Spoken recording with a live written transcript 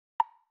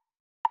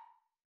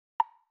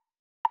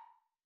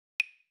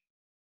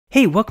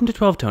Hey, welcome to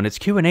 12 Tone. It's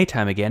Q&A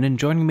time again, and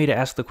joining me to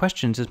ask the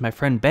questions is my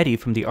friend Betty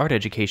from the art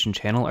education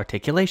channel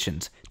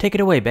Articulations. Take it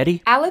away,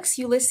 Betty. Alex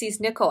Ulysses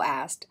Nico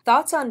asked,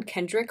 thoughts on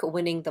Kendrick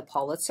winning the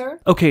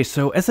Pulitzer? Okay,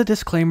 so as a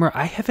disclaimer,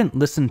 I haven't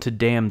listened to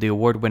Damn, the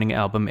award-winning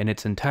album in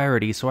its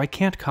entirety, so I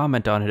can't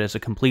comment on it as a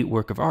complete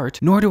work of art,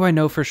 nor do I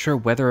know for sure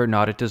whether or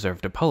not it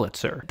deserved a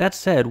Pulitzer. That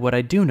said, what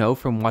I do know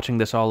from watching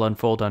this all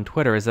unfold on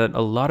Twitter is that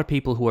a lot of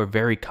people who are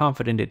very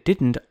confident it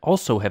didn't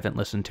also haven't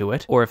listened to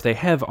it, or if they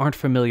have, aren't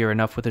familiar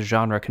enough with the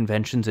genre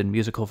conventions and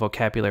musical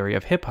vocabulary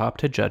of hip-hop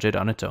to judge it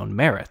on its own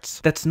merits.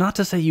 That's not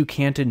to say you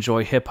can't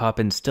enjoy hip-hop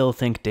and still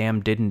think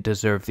Damn didn't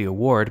deserve the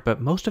award, but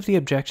most of the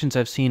objections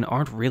I've seen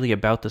aren't really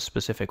about the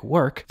specific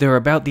work. They're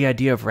about the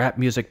idea of rap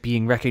music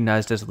being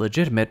recognized as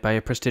legitimate by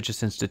a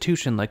prestigious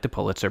institution like the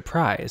Pulitzer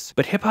Prize.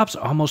 But hip-hop's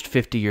almost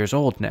 50 years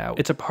old now.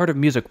 It's a part of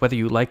music whether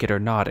you like it or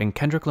not, and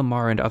Kendrick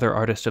Lamar and other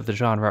artists of the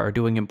genre are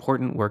doing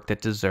important work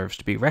that deserves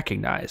to be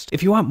recognized.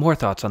 If you want more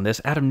thoughts on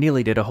this, Adam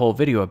Neely did a whole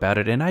video about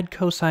it, and I'd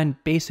co-sign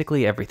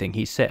basically everything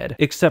he said,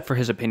 except for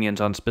his opinions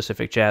on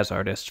specific jazz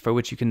artists, for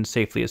which you can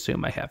safely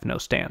assume I have no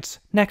stance.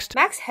 Next.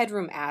 Max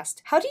Headroom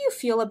asked, how do you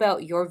feel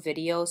about your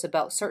videos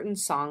about certain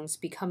songs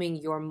becoming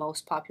your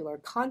most popular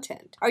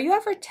content? Are you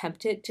ever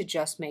tempted to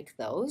just make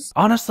those?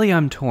 Honestly,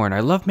 I'm torn. I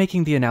love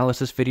making the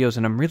analysis videos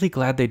and I'm really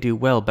glad they do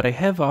well, but I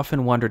have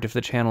often wondered if the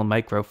channel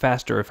might grow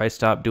faster if I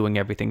stopped doing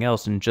everything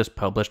else and just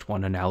published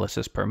one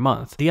analysis per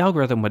month. The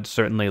algorithm would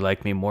certainly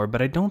like me more,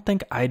 but I don't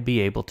think I'd be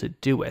able to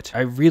do it.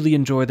 I really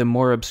enjoy the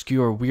more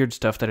obscure, weird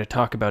stuff that I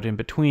talk about in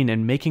between,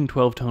 and making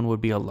 12 Tone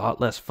would be a lot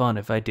less fun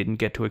if I didn't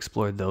get to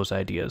explore those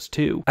ideas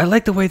too. I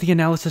like the way the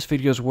analysis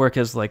videos work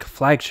as like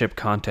flagship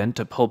content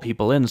to pull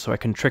people in so I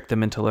can trick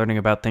them into learning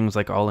about things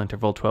like all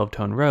interval 12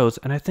 tone rows,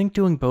 and I think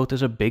doing both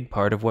is a big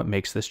part of what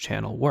makes this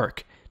channel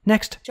work.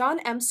 Next. John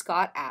M.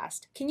 Scott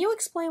asked, can you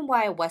explain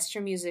why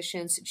Western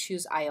musicians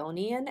choose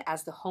Ionian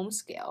as the home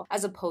scale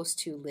as opposed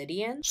to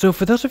Lydian? So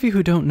for those of you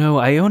who don't know,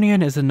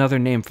 Ionian is another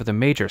name for the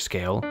major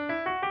scale,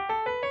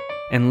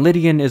 and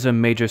Lydian is a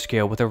major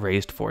scale with a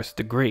raised fourth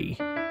degree.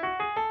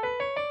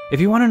 If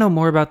you want to know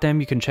more about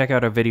them, you can check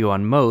out our video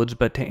on modes,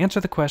 but to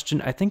answer the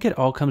question, I think it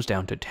all comes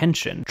down to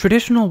tension.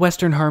 Traditional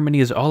Western harmony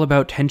is all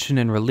about tension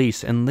and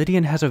release, and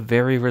Lydian has a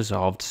very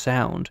resolved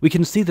sound. We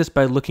can see this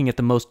by looking at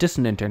the most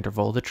dissonant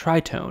interval, the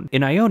tritone.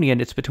 In Ionian,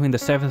 it's between the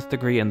 7th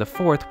degree and the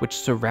 4th, which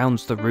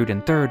surrounds the root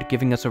and 3rd,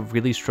 giving us a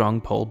really strong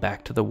pull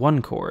back to the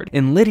 1 chord.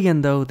 In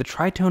Lydian, though, the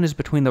tritone is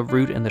between the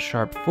root and the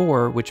sharp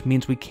 4, which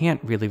means we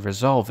can't really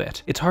resolve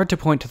it. It's hard to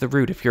point to the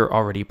root if you're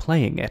already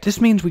playing it.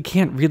 This means we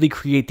can't really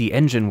create the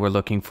engine we're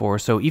looking for,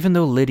 so even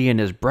though Lydian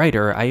is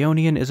brighter,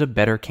 Ionian is a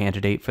better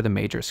candidate for the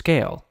major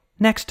scale.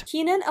 Next.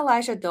 Keenan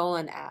Elijah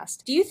Dolan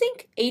asked, do you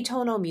think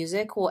atonal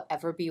music will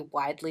ever be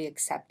widely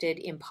accepted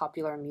in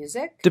popular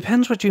music?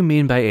 Depends what you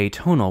mean by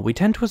atonal. We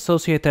tend to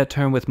associate that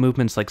term with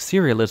movements like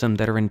serialism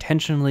that are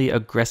intentionally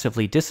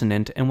aggressively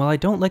dissonant, and while I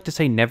don't like to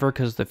say never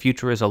because the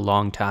future is a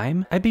long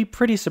time, I'd be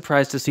pretty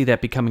surprised to see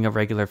that becoming a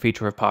regular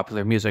feature of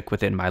popular music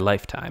within my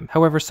lifetime.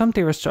 However, some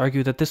theorists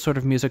argue that this sort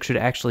of music should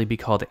actually be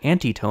called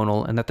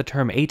antitonal, and that the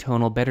term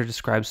atonal better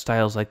describes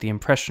styles like the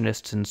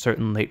Impressionists and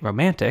certain late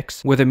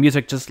Romantics, where the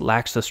music just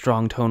lacks a strong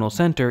tonal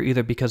center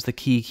either because the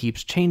key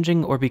keeps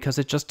changing or because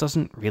it just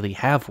doesn't really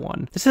have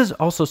one. This is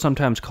also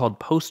sometimes called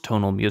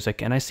post-tonal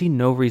music, and I see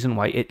no reason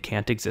why it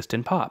can't exist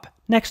in pop.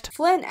 Next.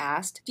 Flynn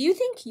asked, do you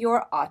think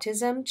your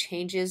autism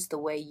changes the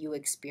way you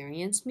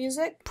experience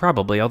music?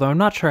 Probably, although I'm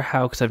not sure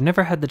how because I've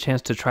never had the chance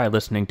to try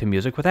listening to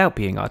music without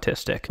being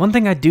autistic. One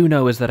thing I do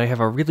know is that I have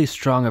a really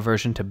strong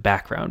aversion to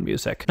background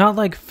music. Not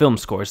like film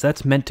scores,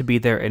 that's meant to be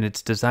there and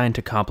it's designed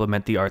to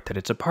complement the art that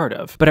it's a part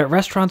of. But at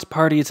restaurants,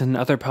 parties, and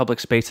other public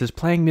spaces,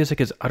 playing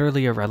music is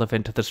utterly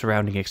irrelevant to the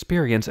surrounding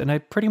experience, and I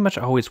pretty much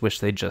always wish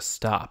they'd just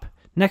stop.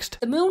 Next.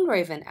 The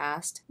Moonraven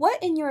asked,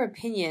 what in your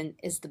opinion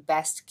is the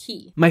best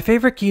key? My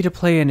favorite key to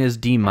play in is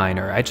D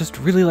minor. I just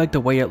really like the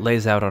way it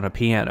lays out on a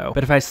piano.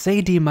 But if I say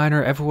D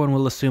minor, everyone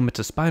will assume it's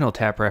a Spinal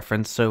Tap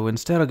reference, so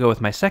instead I'll go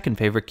with my second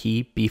favorite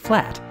key, B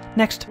flat.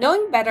 Next.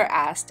 Knowing Better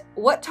asked,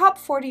 what top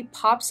 40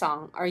 pop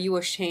song are you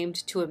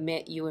ashamed to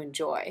admit you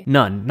enjoy?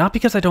 None. Not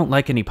because I don't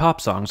like any pop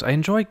songs, I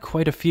enjoy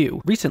quite a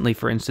few. Recently,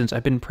 for instance,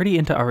 I've been pretty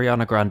into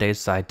Ariana Grande's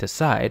Side to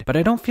Side, but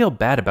I don't feel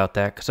bad about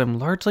that because I'm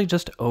largely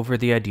just over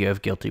the idea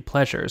of guilty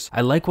pleasures. I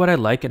like what I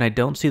like and I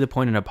don't see the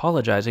point in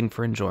apologizing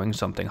for enjoying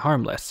something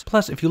harmless.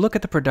 Plus, if you look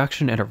at the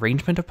production and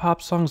arrangement of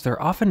pop songs, they're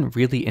often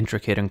really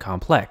intricate and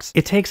complex.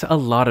 It takes a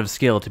lot of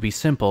skill to be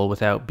simple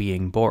without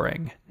being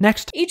boring.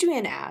 Next.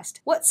 Adrian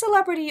asked, what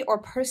celebrity or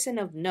person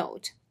of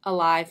note,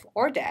 alive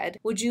or dead,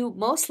 would you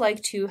most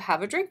like to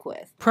have a drink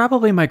with?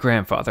 Probably my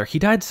grandfather. He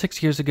died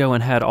 6 years ago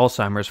and had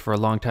Alzheimer's for a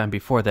long time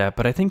before that,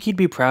 but I think he'd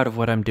be proud of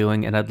what I'm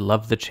doing and I'd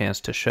love the chance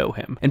to show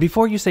him. And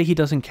before you say he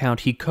doesn't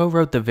count, he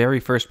co-wrote the very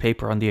first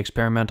paper on the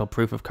experimental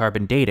proof of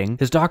carbon dating.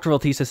 His doctoral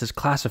thesis is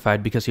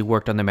classified because he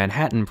worked on the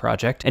Manhattan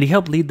Project, and he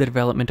helped lead the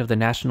development of the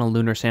National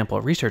Lunar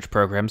Sample Research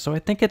Program, so I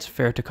think it's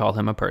fair to call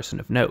him a person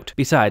of note.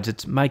 Besides,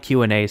 it's my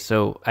Q&A,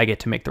 so I get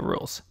to make the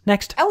rules.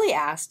 Next. Ellie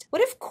asked,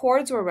 what if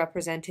chords were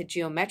represented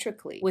geometrically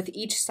geometrically, with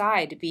each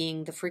side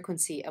being the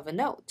frequency of a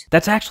note.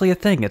 That's actually a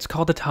thing. It's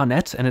called a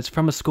tonette, and it's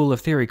from a school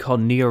of theory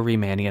called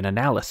Neo-Riemannian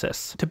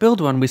analysis. To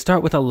build one, we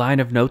start with a line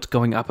of notes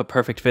going up a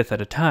perfect fifth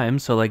at a time,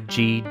 so like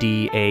G,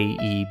 D, A,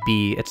 E,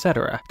 B,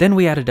 etc. Then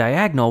we add a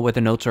diagonal where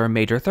the notes are a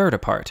major third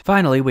apart.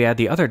 Finally, we add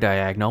the other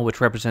diagonal,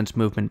 which represents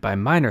movement by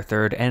minor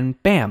third,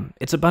 and bam!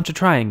 It's a bunch of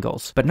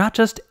triangles. But not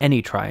just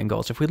any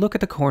triangles. If we look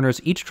at the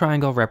corners, each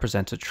triangle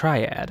represents a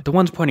triad. The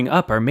ones pointing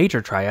up are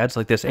major triads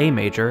like this A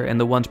major, and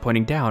the ones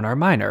pointing down are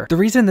minor. The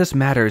reason this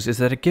matters is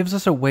that it gives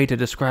us a way to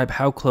describe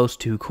how close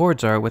two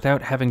chords are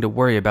without having to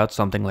worry about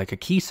something like a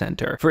key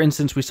center. For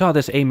instance, we saw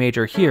this A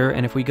major here,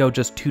 and if we go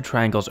just two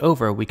triangles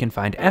over, we can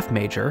find F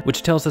major,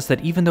 which tells us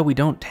that even though we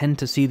don't tend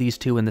to see these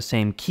two in the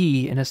same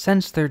key, in a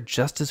sense they're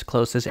just as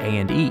close as A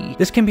and E.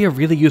 This can be a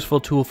really useful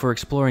tool for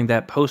exploring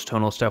that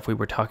post-tonal stuff we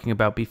were talking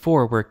about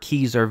before where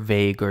keys are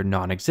vague or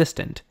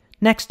non-existent.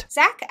 Next.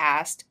 Zach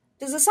asked,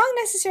 does a song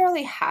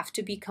necessarily have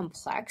to be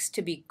complex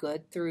to be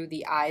good through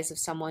the eyes of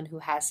someone who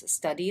has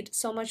studied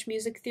so much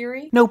music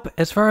theory? Nope.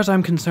 As far as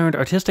I'm concerned,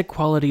 artistic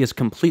quality is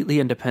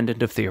completely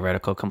independent of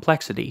theoretical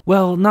complexity.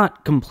 Well,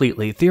 not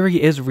completely. Theory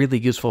is really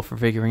useful for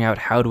figuring out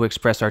how to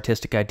express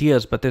artistic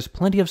ideas, but there's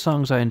plenty of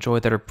songs I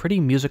enjoy that are pretty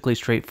musically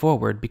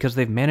straightforward because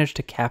they've managed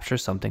to capture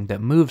something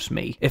that moves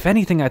me. If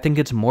anything, I think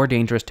it's more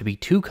dangerous to be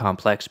too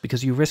complex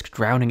because you risk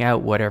drowning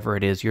out whatever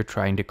it is you're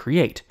trying to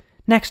create.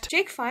 Next.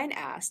 Jake Fine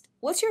asked,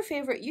 what's your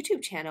favorite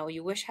YouTube channel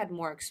you wish had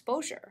more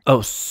exposure?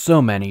 Oh,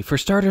 so many. For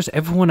starters,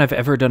 everyone I've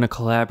ever done a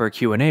collab or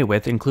Q&A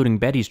with, including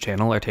Betty's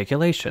channel,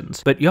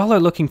 Articulations. But y'all are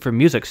looking for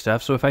music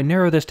stuff, so if I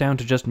narrow this down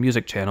to just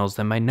music channels,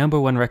 then my number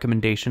one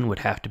recommendation would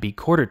have to be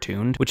Quarter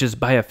Tuned, which is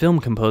by a film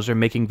composer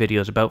making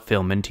videos about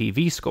film and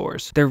TV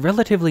scores. They're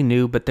relatively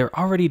new, but they're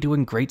already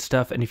doing great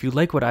stuff, and if you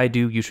like what I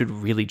do, you should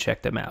really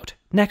check them out.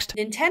 Next.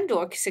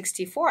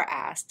 Nintendork64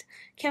 asked,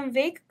 can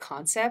vague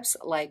concepts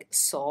like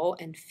soul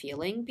and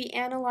feeling be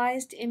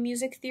analyzed in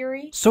music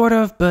theory? Sort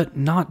of, but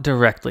not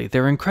directly.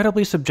 They're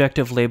incredibly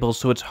subjective labels,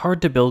 so it's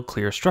hard to build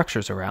clear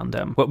structures around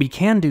them. What we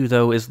can do,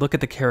 though, is look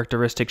at the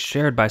characteristics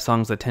shared by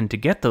songs that tend to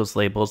get those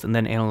labels and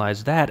then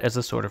analyze that as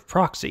a sort of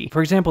proxy.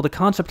 For example, the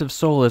concept of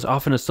soul is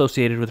often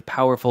associated with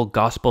powerful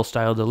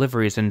gospel-style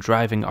deliveries and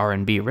driving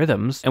R&B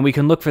rhythms, and we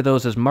can look for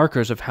those as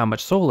markers of how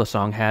much soul a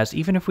song has,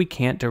 even if we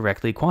can't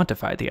directly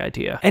quantify the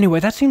idea. Anyway,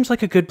 that seems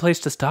like a good place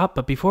to stop,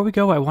 but before we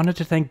go, I wanted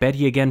to thank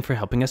Betty again for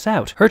helping us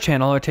out. Her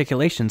channel,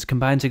 Articulations,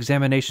 combines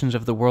examinations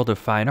of the world of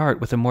fine art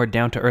with the more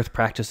down-to-earth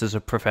practices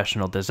of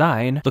professional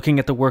design, looking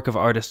at the work of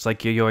artists like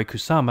Yayoi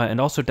Kusama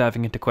and also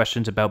diving into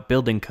questions about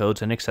building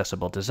codes and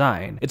accessible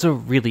design. It's a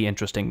really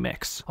interesting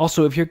mix.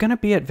 Also, if you're gonna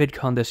be at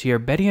VidCon this year,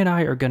 Betty and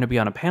I are gonna be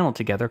on a panel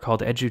together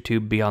called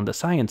EduTube Beyond the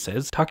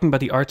Sciences, talking about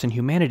the arts and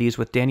humanities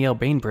with Danielle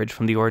Bainbridge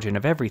from The Origin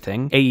of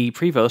Everything, A.E.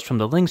 Prevost from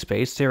The Ling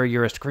Space, Sarah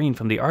Urist Green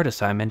from The Art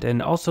Assignment,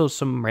 and also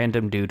some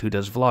random dude who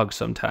does vlogs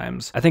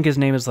sometimes. I think his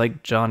name is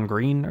like John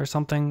Green or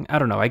something. I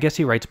don't know, I guess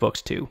he writes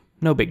books too.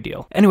 No big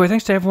deal. Anyway,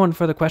 thanks to everyone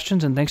for the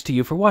questions, and thanks to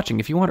you for watching.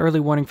 If you want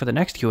early warning for the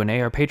next Q&A,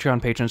 our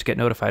Patreon patrons get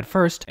notified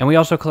first, and we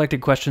also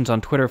collected questions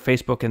on Twitter,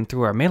 Facebook, and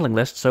through our mailing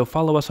list, so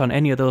follow us on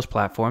any of those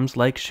platforms,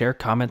 like, share,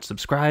 comment,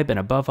 subscribe, and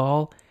above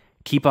all,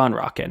 keep on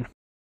rockin'.